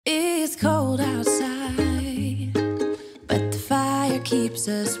It's cold outside, but the fire keeps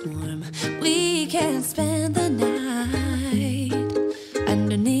us warm. We can spend the night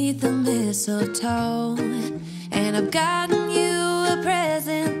underneath the mistletoe. And I've gotten you a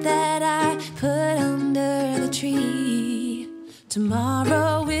present that I put under the tree.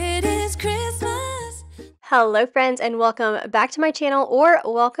 Tomorrow it is Christmas. Hello friends, and welcome back to my channel, or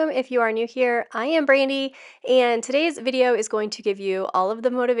welcome if you are new here. I am Brandy, and today's video is going to give you all of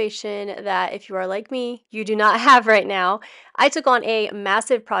the motivation that, if you are like me, you do not have right now. I took on a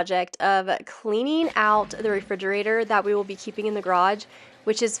massive project of cleaning out the refrigerator that we will be keeping in the garage,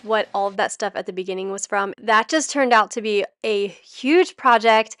 which is what all of that stuff at the beginning was from. That just turned out to be a huge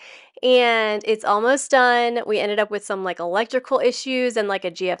project, and it's almost done. We ended up with some electrical issues and a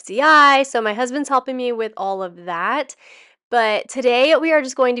GFCI, so my husband's helping me with all of that. But today we are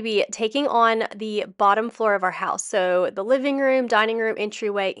just going to be taking on the bottom floor of our house. So the living room, dining room,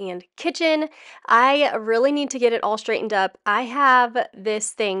 entryway, and kitchen. I really need to get it all straightened up. I have this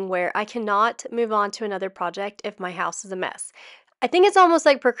thing where I cannot move on to another project if my house is a mess. I think it's almost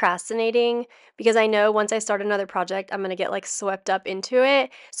like procrastinating, because I know once I start another project, I'm going to get swept up into it.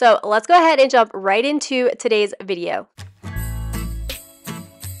 So let's go ahead and jump right into today's video.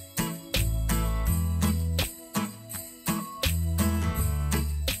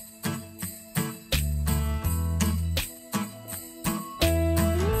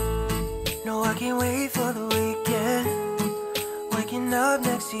 No, I can't wait for the weekend. Waking up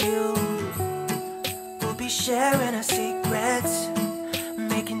next to you. We'll be sharing our secrets,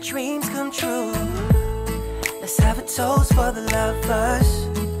 making dreams come true. Let's have a toast for the lovers.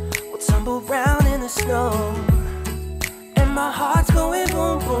 We'll tumble around in the snow, and my heart's going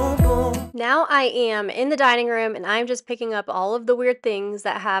boom, boom, boom. Now I am in the dining room, and I'm just picking up all of the weird things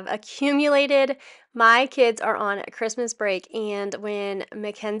that have accumulated. My kids are on Christmas break, and when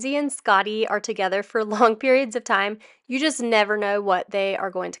Mackenzie and Scotty are together for long periods of time, you just never know what they are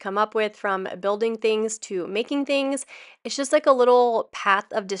going to come up with, from building things to making things. It's just like a little path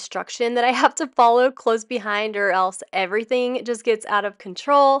of destruction that I have to follow close behind, or else everything just gets out of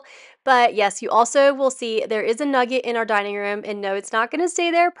control. But yes, you also will see there is a nugget in our dining room, and no, it's not going to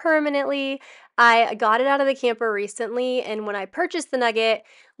stay there permanently. I got it out of the camper recently, and when I purchased the nugget,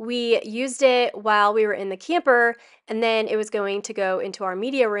 we used it while we were in the camper, and then it was going to go into our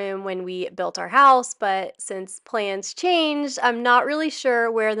media room when we built our house. But since plans changed, I'm not really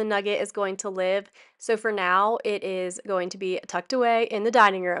sure where the nugget is going to live. So for now, it is going to be tucked away in the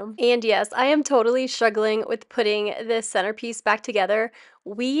dining room. And yes, I am totally struggling with putting this centerpiece back together.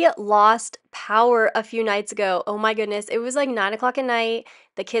 We lost power a few nights ago. Oh my goodness, it was like 9 o'clock at night.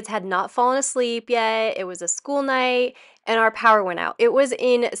 The kids had not fallen asleep yet. It was a school night, and our power went out. It was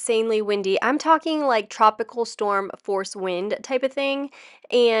insanely windy. I'm talking like tropical storm force wind type of thing.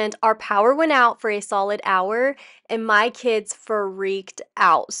 And our power went out for a solid hour, and my kids freaked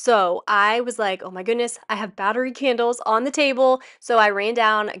out. So I was like, oh my goodness, I have battery candles on the table. So I ran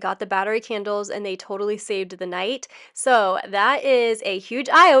down, got the battery candles, and they totally saved the night. So that is a huge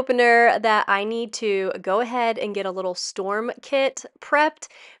eye opener that I need to go ahead and get a little storm kit prepped,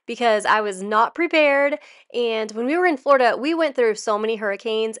 because I was not prepared. And when we were in Florida, we went through so many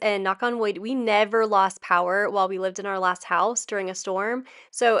hurricanes, and knock on wood, we never lost power while we lived in our last house during a storm.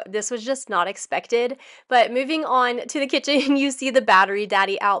 So this was just not expected. But moving on to the kitchen, you see the battery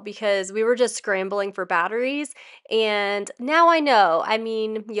daddy out because we were just scrambling for batteries. And now I know, I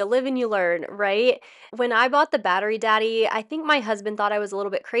mean, you live and you learn, right? When I bought the battery daddy, I think my husband thought I was a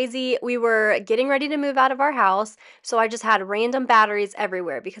little bit crazy. We were getting ready to move out of our house, so I just had random batteries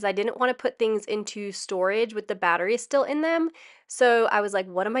everywhere because I didn't want to put things into storage with the batteries still in them. So I was like,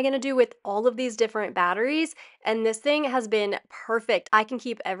 what am I going to do with all of these different batteries? And this thing has been perfect. I can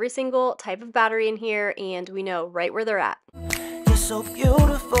keep every single type of battery in here, and we know right where they're at. You're so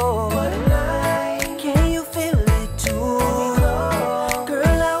beautiful. What a night. Can you feel it too? Girl,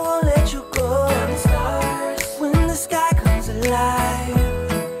 I won't let you go. When the sky comes alive,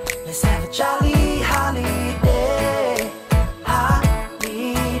 let's have a jolly holiday.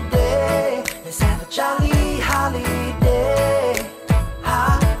 Holiday. Let's have a jolly holiday.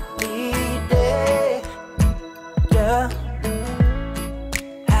 Holiday. Yeah.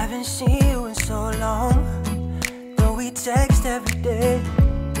 Haven't seen you in so long. Though we text every day,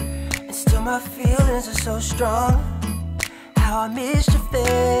 and still my feelings are so strong. How I miss your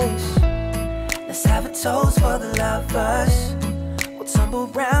face. Let's have a toast for the lovers. We'll tumble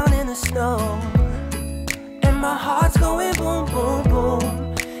around in the snow, and my heart's going boom, boom,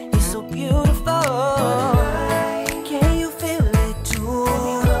 boom. You're so beautiful. Can you feel it too?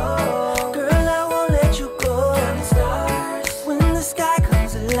 Girl, I won't let you go. When the sky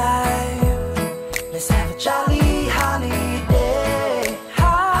comes alive,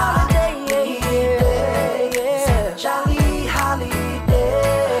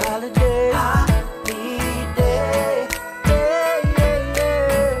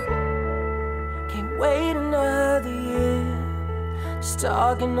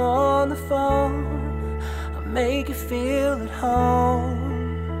 talking on the phone, I'll make you feel at home.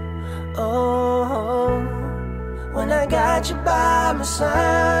 Oh, when I got you by my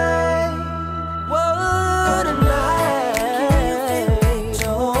side, what a night.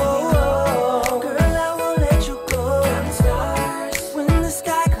 Oh, girl, I won't let you go. Stars when the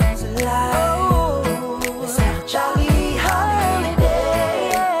sky comes alive. Oh, it's a jolly holiday.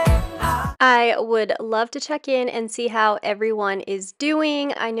 I would love to check in and see how everyone is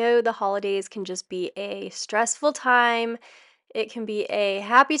doing. I know the holidays can just be a stressful time. It can be a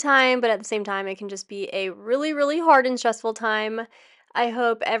happy time, but at the same time, it can just be a really, really hard and stressful time. I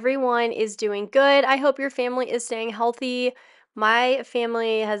hope everyone is doing good. I hope your family is staying healthy. My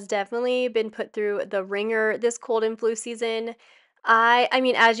family has definitely been put through the ringer this cold and flu season. I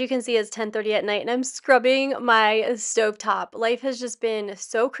mean, as you can see, it's 10:30 at night and I'm scrubbing my stovetop. Life has just been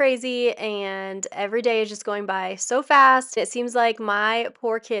so crazy and every day is just going by so fast. It seems like my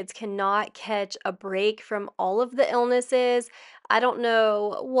poor kids cannot catch a break from all of the illnesses. I don't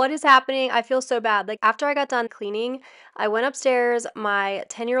know what is happening. I feel so bad. Like after I got done cleaning, I went upstairs. My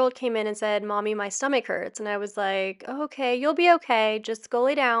 10-year-old came in and said, "Mommy, my stomach hurts." And I was like, "Oh, okay, you'll be okay. Just go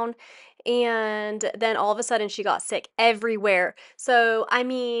lay down." And then all of a sudden she got sick everywhere. So, I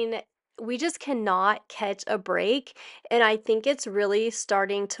mean, we just cannot catch a break. And I think it's really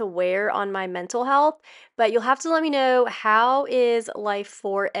starting to wear on my mental health. But you'll have to let me know, how is life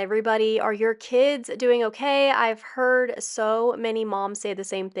for everybody? Are your kids doing okay? I've heard so many moms say the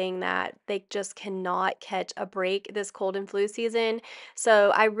same thing, that they just cannot catch a break this cold and flu season.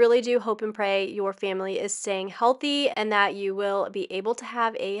 So I really do hope and pray your family is staying healthy and that you will be able to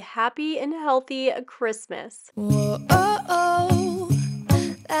have a happy and healthy Christmas. Whoa, oh, oh.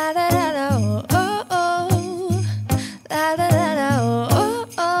 La, da, da, da, oh, oh, oh. La, da, da, da, oh, oh,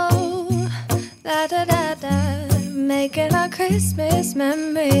 oh. La, da, da, da. Making our Christmas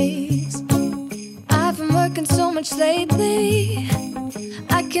memories. I've been working so much lately,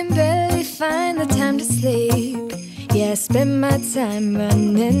 I can barely find the time to sleep. Yeah, I spend my time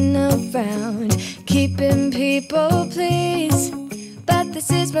running around, keeping people pleased. But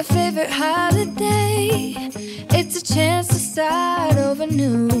this is my favorite holiday. It's a chance to start over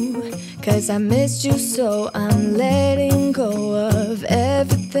new. 'Cause I missed you, so I'm letting go of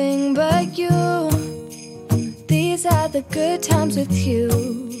everything but you. These are the good times with you.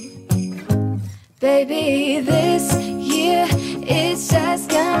 Baby, this year it's just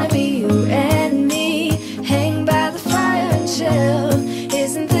gonna be you and me. Hang by the fire and chill.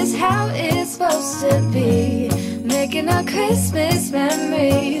 Isn't this how it's supposed to be? Making our Christmas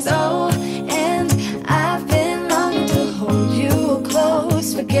memories. Oh, and I've been longing to hold you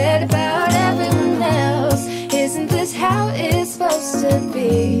close. Forget about everyone else. Isn't this how it's supposed to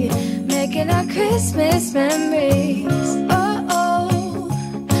be? Making our Christmas memories. Oh, oh,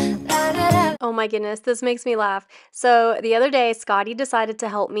 la, da, da. Oh my goodness, this makes me laugh. So the other day, Scotty decided to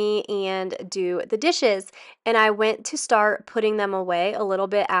help me and do the dishes, and I went to start putting them away a little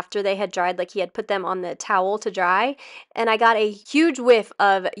bit after they had dried, like he had put them on the towel to dry, and I got a huge whiff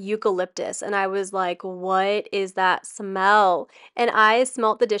of eucalyptus, and I was like, what is that smell? And I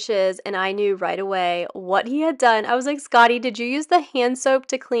smelt the dishes, and I knew right away what he had done. I was like, Scotty, did you use the hand soap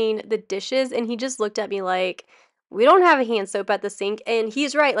to clean the dishes? And he just looked at me like, we don't have a hand soap at the sink. And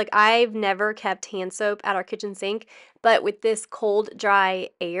he's right. Like, I've never kept hand soap at our kitchen sink, but with this cold, dry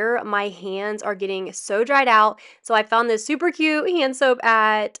air, my hands are getting so dried out. So I found this super cute hand soap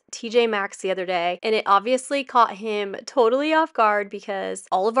at TJ Maxx the other day, and it obviously caught him totally off guard because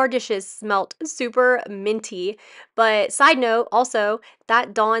all of our dishes smelt super minty. But side note, also,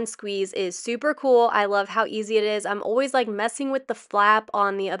 that Dawn squeeze is super cool. I love how easy it is. I'm always like messing with the flap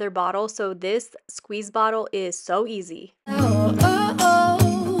on the other bottle, so this squeeze bottle is so easy. Oh, oh, oh.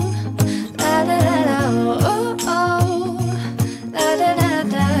 La, da, da, da, oh, oh. La, da, da,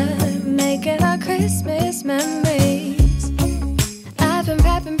 da. Making our Christmas memories. I've been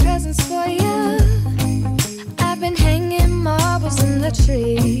wrapping presents for you. I've been hanging marbles in the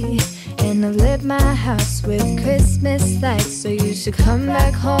tree. And I've lit my house with Christmas lights, so you should come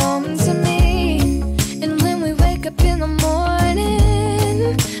back home to me. And when we wake up in the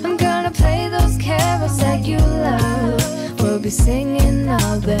morning, I'm gonna play those carols that you love. We'll be singing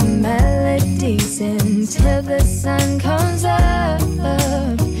all the melodies until the sun comes up.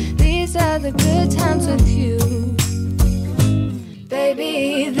 These are the good times with you.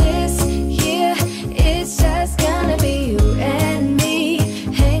 Baby, this year it's just gonna be you and me.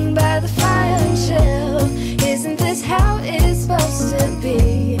 Hang by the fire and chill. Isn't this how it's supposed to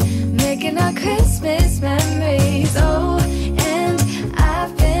be? Making our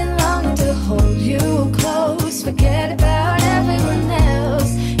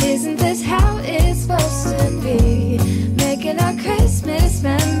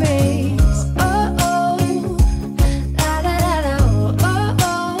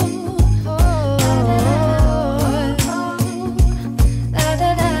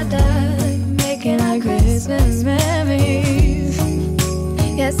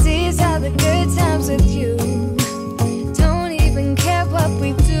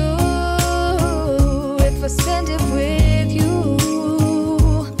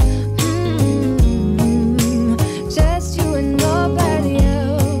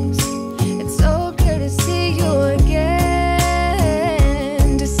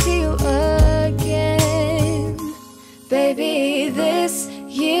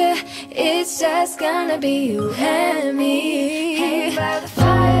just gonna be you and me. Hang by the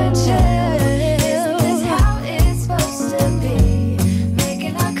fire, chill. Isn't this how it's supposed to be?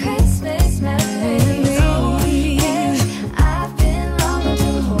 Making our Christmas memories. Oh, yeah. I've been longing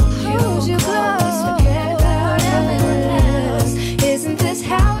to hold you close. Forget about everyone else. Isn't this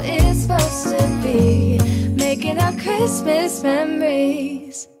how it's supposed to be? Making our Christmas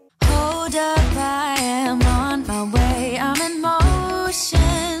memories. Hold up, I am on my way, I'm in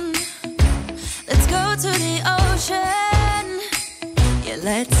motion. Let's go to the ocean. Yeah,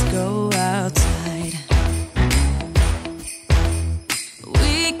 let's go outside.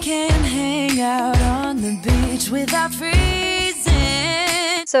 We can hang out on the beach without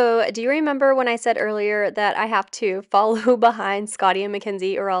freezing. So, do you remember when I said earlier that I have to follow behind Scotty and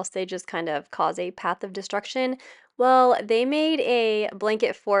Mackenzie or else they just kind of cause a path of destruction? Well, they made a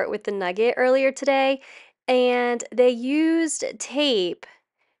blanket fort with the nugget earlier today, and they used tape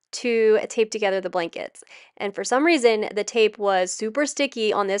to tape together the blankets. And for some reason, the tape was super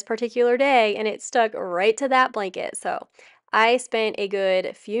sticky on this particular day, and it stuck right to that blanket. So I spent a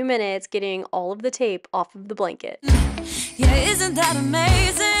good few minutes getting all of the tape off of the blanket. Yeah, isn't that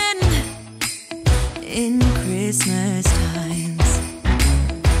amazing? In Christmas times,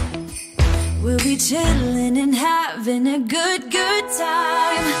 we'll be chilling and having a good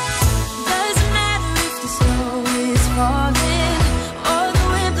time. Doesn't matter if the snow is falling or the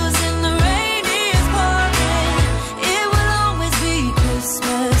wind blows and the rain is pouring. It will always be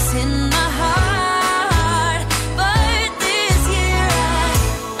Christmas in my heart. But this year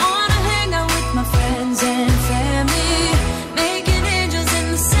I wanna hang out with my friends and family, making angels in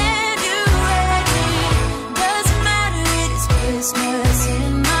the sand. You ready? Doesn't matter, it is Christmas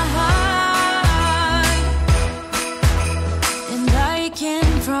in my heart. And I can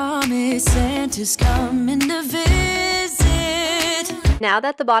promise Santa's coming to visit. Now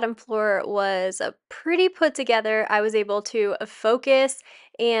that the bottom floor was pretty put together, I was able to focus,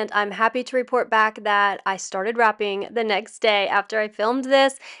 and I'm happy to report back that I started wrapping the next day after I filmed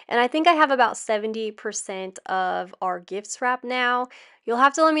this, and I think I have about 70% of our gifts wrapped now. You'll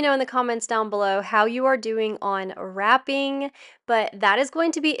have to let me know in the comments down below how you are doing on wrapping, but that is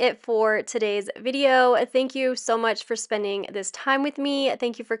going to be it for today's video. Thank you so much for spending this time with me.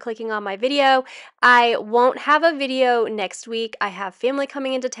 Thank you for clicking on my video. I won't have a video next week. I have family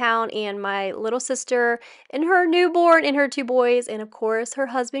coming into town, and my little sister and her newborn and her 2 boys, and of course her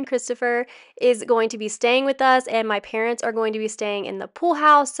husband Christopher is going to be staying with us, and my parents are going to be staying in the pool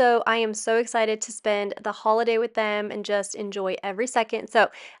house. So I am so excited to spend the holiday with them and just enjoy every second.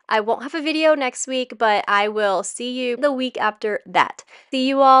 So I won't have a video next week, but I will see you the week after that. See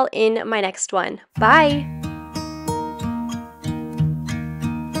you all in my next one. Bye!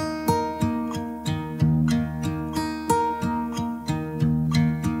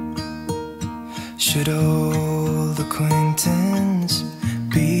 Should old acquaintance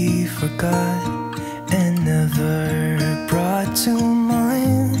be forgot and never brought to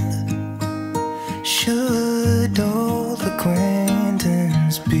mind? Should old acquaintance